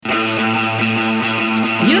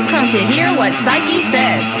You've come to hear what Psyche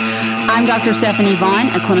says. I'm Dr. Stephanie Vaughn,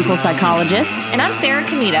 a clinical psychologist. And I'm Sarah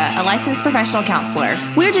Kamita, a licensed professional counselor.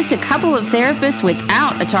 We're just a couple of therapists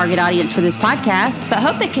without a target audience for this podcast, but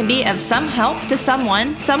hope it can be of some help to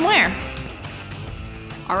someone, somewhere.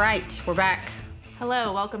 All right, we're back.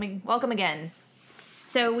 Hello, welcome again.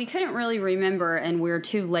 So we couldn't really remember, and we were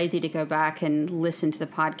too lazy to go back and listen to the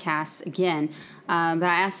podcast again. But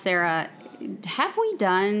I asked Sarah, have we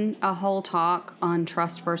done a whole talk on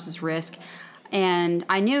trust versus risk? And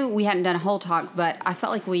I knew we hadn't done a whole talk, but I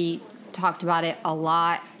felt like we talked about it a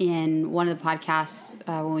lot in one of the podcasts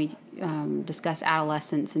when we discussed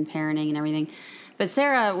adolescence and parenting and everything. But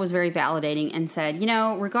Sarah was very validating and said, you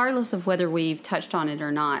know, regardless of whether we've touched on it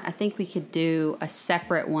or not, I think we could do a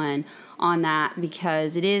separate one on that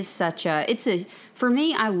because it is for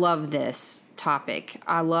me, I love this topic.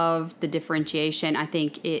 I love the differentiation. I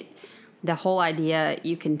think the whole idea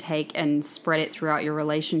you can take and spread it throughout your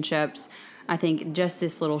relationships. I think just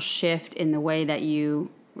this little shift in the way that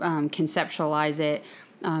you conceptualize it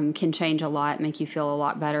can change a lot, make you feel a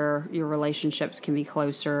lot better. Your relationships can be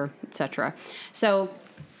closer, etc. So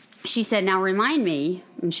she said, now remind me,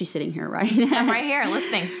 and she's sitting here, right? I'm right here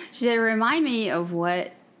listening. She said, remind me of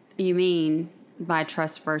what you mean by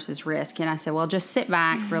trust versus risk. And I said, well, just sit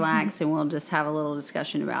back, relax, and we'll just have a little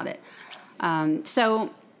discussion about it.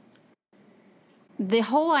 So the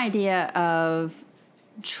whole idea of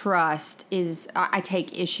trust is, I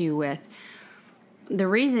take issue with. The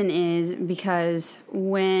reason is because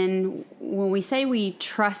when we say we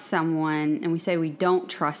trust someone and we say we don't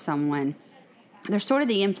trust someone, there's sort of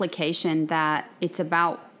the implication that it's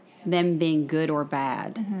about them being good or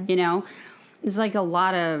bad, you know? It's like a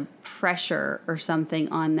lot of pressure or something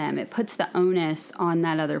on them. It puts the onus on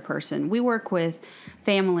that other person. We work with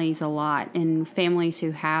families a lot, and families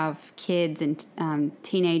who have kids and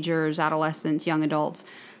teenagers, adolescents, young adults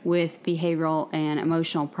with behavioral and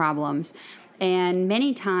emotional problems. And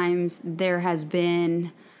many times there has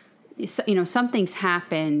been, you know, something's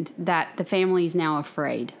happened that the family is now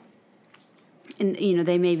afraid. And, you know,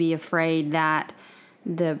 they may be afraid that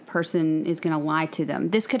the person is going to lie to them.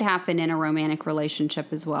 This could happen in a romantic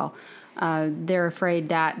relationship as well. They're afraid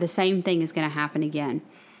that the same thing is going to happen again.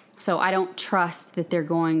 So I don't trust that they're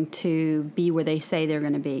going to be where they say they're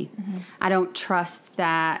going to be. Mm-hmm. I don't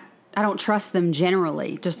trust them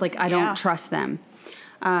generally, just like I don't trust them.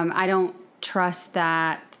 I don't trust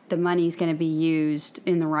that the money's going to be used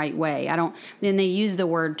in the right way. Then they use the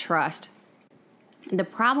word trust. The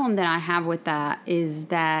problem that I have with that is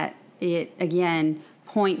that it, again,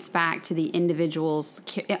 points back to the individual's,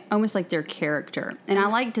 almost like their character. And I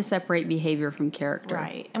like to separate behavior from character.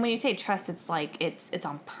 Right. And when you say trust, it's like it's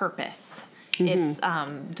on purpose. Mm-hmm.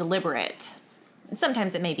 It's deliberate.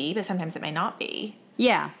 Sometimes it may be, but sometimes it may not be.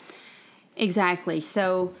 Yeah, exactly.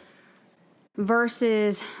 So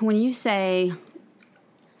versus when you say,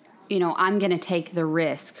 you know, I'm going to take the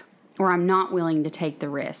risk or I'm not willing to take the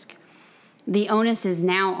risk, the onus is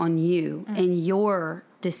now on you and your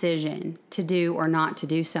decision to do or not to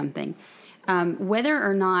do something. Whether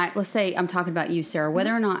or not, let's say I'm talking about you, Sarah,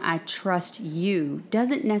 whether or not I trust you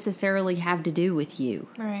doesn't necessarily have to do with you.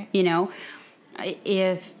 Right. You know,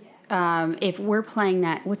 if we're playing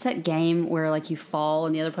that, what's that game where like you fall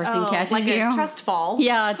and the other person catches like you? Like a trust fall.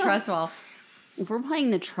 Yeah, a trust fall. If we're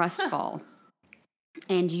playing the trust fall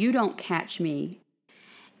and you don't catch me,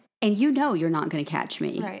 and you know you're not going to catch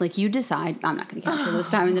me. Right. Like you decide, I'm not going to catch you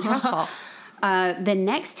this time in the trust fall. The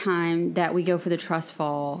next time that we go for the trust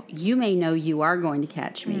fall, you may know you are going to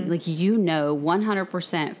catch me. Like you know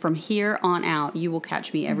 100% from here on out, you will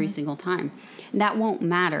catch me every single time. That won't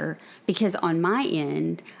matter because on my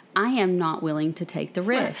end, I am not willing to take the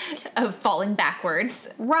risk. Of falling backwards.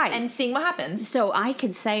 Right. And seeing what happens. So I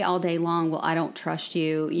could say all day long, well, I don't trust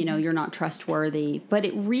you, you know, you're not trustworthy. But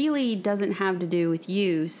it really doesn't have to do with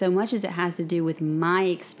you so much as it has to do with my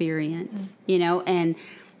experience, you know, and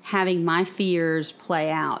having my fears play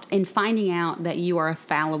out and finding out that you are a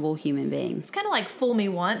fallible human being. It's kind of like fool me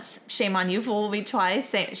once, shame on you, fool me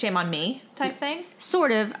twice, shame on me type thing.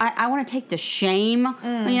 Sort of. I want to take the shame,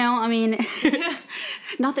 you know, I mean,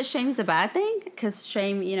 not that shame is a bad thing because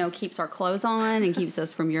shame, you know, keeps our clothes on and keeps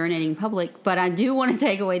us from urinating in public. But I do want to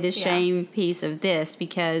take away the shame piece of this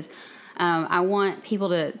because I want people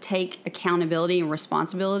to take accountability and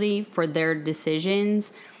responsibility for their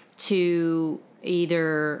decisions to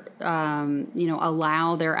either, you know,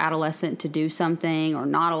 allow their adolescent to do something or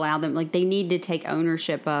not allow them. Like they need to take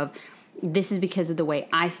ownership of this is because of the way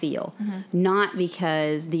I feel, not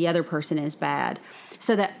because the other person is bad.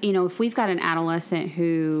 So that, you know, if we've got an adolescent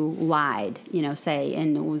who lied, you know, say,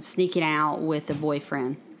 and was sneaking out with a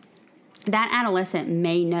boyfriend, that adolescent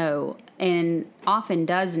may know, and often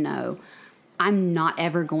does know, I'm not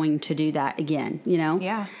ever going to do that again,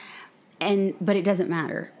 Yeah. But it doesn't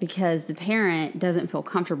matter because the parent doesn't feel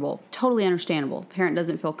comfortable. Totally understandable. Parent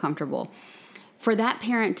doesn't feel comfortable. For that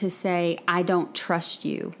parent to say, I don't trust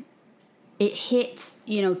you, it hits,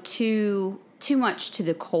 too much to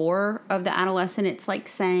the core of the adolescent. It's like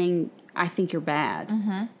saying, I think you're bad.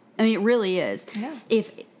 Mm-hmm. I mean, it really is. Yeah.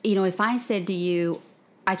 If I said to you,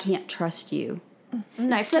 I can't trust you.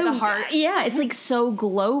 Knife to the heart. Yeah, it's like so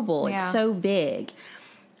global. Yeah. It's so big.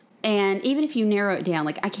 And even if you narrow it down,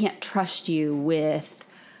 like I can't trust you with,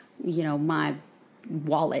 my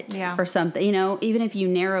wallet or something, even if you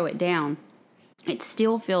narrow it down, it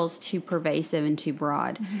still feels too pervasive and too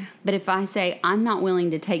broad. Mm-hmm. But if I say I'm not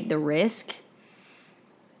willing to take the risk,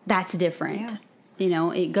 that's different.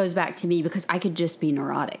 Yeah. It goes back to me because I could just be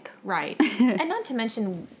neurotic. Right. And not to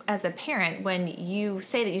mention, as a parent, when you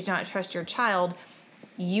say that you do not trust your child,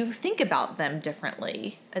 you think about them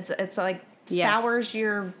differently. It's like sours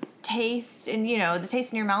your taste and, the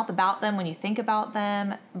taste in your mouth about them when you think about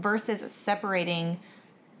them versus separating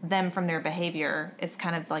them from their behavior. It's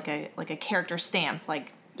kind of like a character stamp,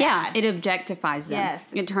 like bad. It objectifies them.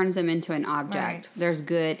 Yes. It turns them into an object. Right. There's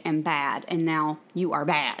good and bad, and now you are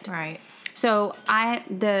bad. Right. So I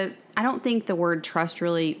don't think the word trust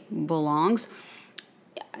really belongs.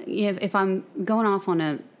 If I'm going off on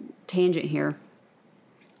a tangent here,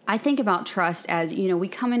 I think about trust as, we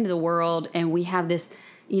come into the world and we have this,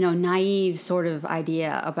 naive sort of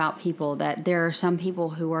idea about people that there are some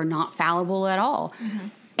people who are not fallible at all. Mm-hmm.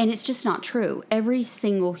 And it's just not true. Every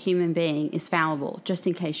single human being is fallible, just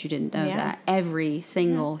in case you didn't know that. Every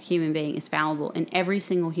single human being is fallible, and every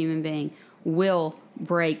single human being will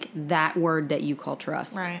break that word that you call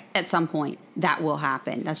trust. Right. At some point, that will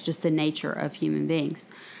happen. That's just the nature of human beings.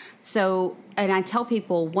 So, and I tell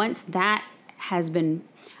people once that has been,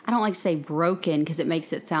 I don't like to say broken because it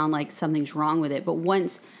makes it sound like something's wrong with it, but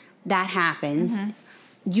once that happens,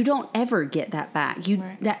 you don't ever get that back.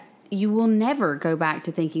 You will never go back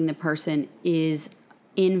to thinking the person is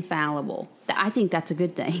infallible. I think that's a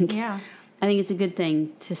good thing. Yeah. I think it's a good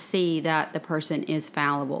thing to see that the person is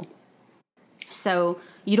fallible. So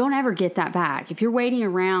you don't ever get that back. If you're waiting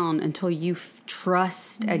around until you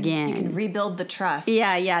trust again. You can rebuild the trust.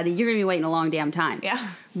 Yeah, you're going to be waiting a long damn time. Yeah.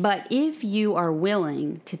 But if you are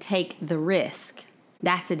willing to take the risk,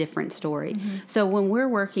 that's a different story. Mm-hmm. So when we're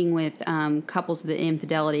working with couples with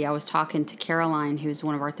infidelity, I was talking to Caroline, who's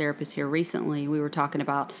one of our therapists here recently. We were talking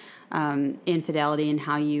about infidelity and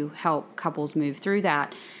how you help couples move through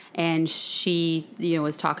that. And she,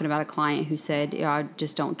 was talking about a client who said, I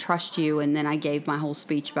just don't trust you. And then I gave my whole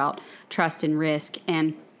speech about trust and risk.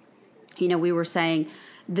 And, we were saying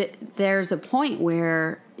that there's a point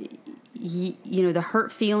where, the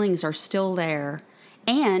hurt feelings are still there.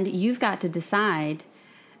 And you've got to decide,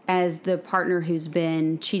 as the partner who's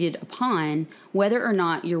been cheated upon, whether or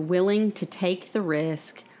not you're willing to take the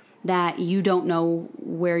risk that you don't know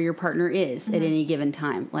where your partner is at any given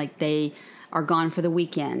time. Like they are gone for the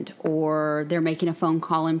weekend, or they're making a phone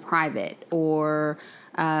call in private, or,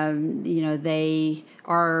 they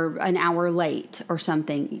are an hour late or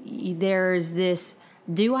something. There's this,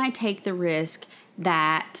 do I take the risk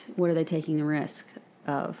that, what are they taking the risk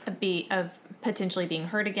of? Of potentially being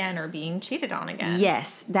hurt again or being cheated on again.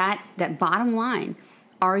 Yes, that bottom line.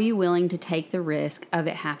 Are you willing to take the risk of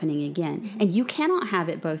it happening again? Mm-hmm. And you cannot have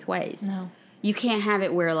it both ways. No. You can't have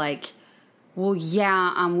it where like, well,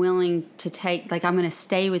 yeah, I'm willing to take, like I'm going to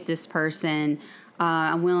stay with this person.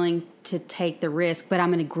 I'm willing to take the risk, but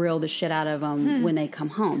I'm going to grill the shit out of them when they come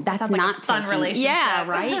home. That's like not a fun relationship. Yeah,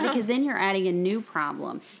 right? Because then you're adding a new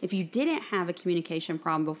problem. If you didn't have a communication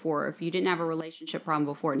problem before, if you didn't have a relationship problem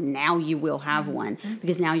before, now you will have one.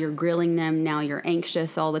 Because now you're grilling them. Now you're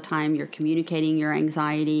anxious all the time. You're communicating your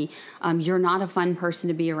anxiety. You're not a fun person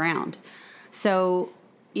to be around. So,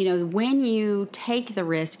 when you take the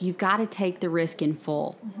risk, you've got to take the risk in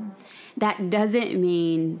full. Mm-hmm. That doesn't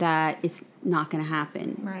mean that it's not going to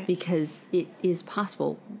happen, right? Because it is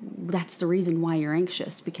possible. That's the reason why you're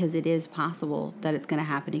anxious, because it is possible that it's going to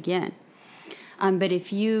happen again. But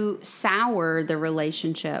if you sour the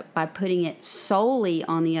relationship by putting it solely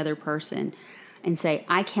on the other person and say,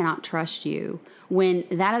 I cannot trust you, when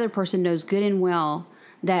that other person knows good and well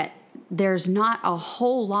that there's not a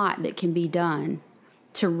whole lot that can be done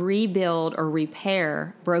to rebuild or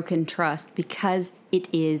repair broken trust because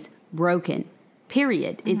it is broken.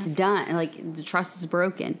 Period. Mm-hmm. It's done. Like the trust is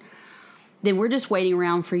broken. Then we're just waiting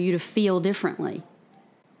around for you to feel differently.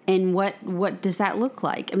 And what does that look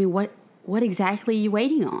like? I mean, what exactly are you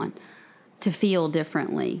waiting on? to feel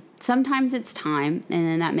differently. Sometimes it's time, and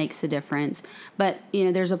then that makes a difference. But,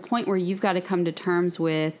 there's a point where you've got to come to terms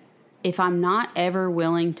with, if I'm not ever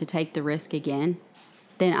willing to take the risk again,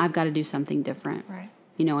 then I've got to do something different. Right.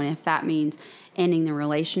 And if that means ending the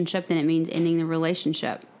relationship, then it means ending the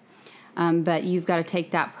relationship. But you've got to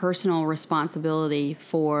take that personal responsibility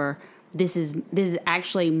for, this is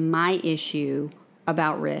actually my issue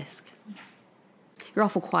about risk. You're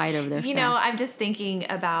awful quiet over there, Sarah. I'm just thinking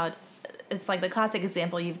about, it's like the classic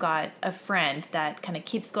example. You've got a friend that kind of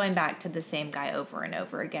keeps going back to the same guy over and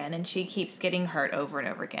over again, and she keeps getting hurt over and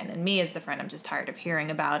over again. And me as the friend, I'm just tired of hearing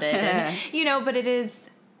about it. And, but it is,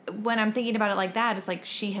 when I'm thinking about it like that, it's like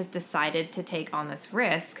she has decided to take on this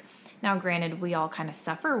risk. Now, granted, we all kind of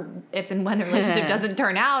suffer if and when the relationship doesn't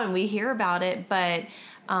turn out and we hear about it, but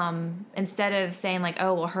instead of saying like,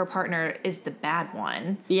 oh, well, her partner is the bad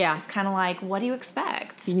one. Yeah. It's kind of like, what do you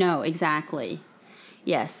expect? No, exactly.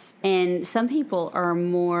 Yes. And some people are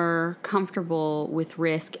more comfortable with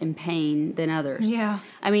risk and pain than others. Yeah.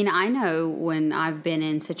 I mean, I know when I've been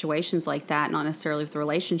in situations like that, not necessarily with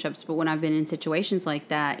relationships, but when I've been in situations like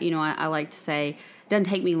that, I like to say, it doesn't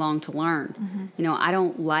take me long to learn. Mm-hmm. I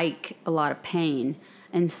don't like a lot of pain.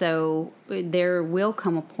 And so there will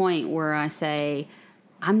come a point where I say,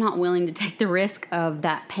 I'm not willing to take the risk of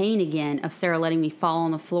that pain again, of Sarah letting me fall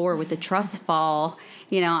on the floor with the trust fall.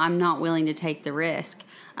 I'm not willing to take the risk.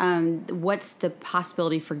 What's the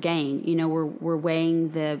possibility for gain? We're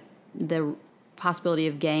weighing the possibility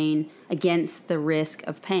of gain against the risk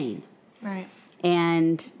of pain. Right.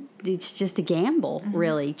 And it's just a gamble,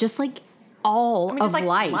 really. Just like all of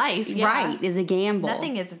life. Yeah. Right, is a gamble.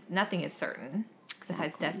 Nothing is certain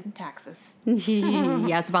besides death and taxes.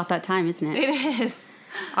 Yeah, it's about that time, isn't it? It is.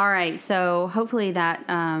 All right, so hopefully that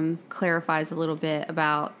clarifies a little bit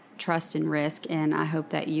about trust and risk, and I hope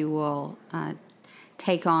that you will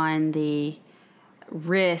take on the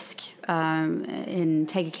risk and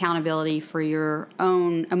take accountability for your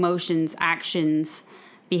own emotions, actions,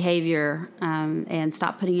 behavior, and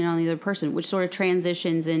stop putting it on the other person, which sort of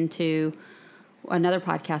transitions into another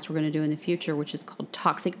podcast we're going to do in the future, which is called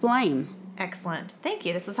Toxic Blame. Excellent. Thank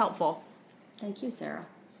you. This was helpful. Thank you, Sarah.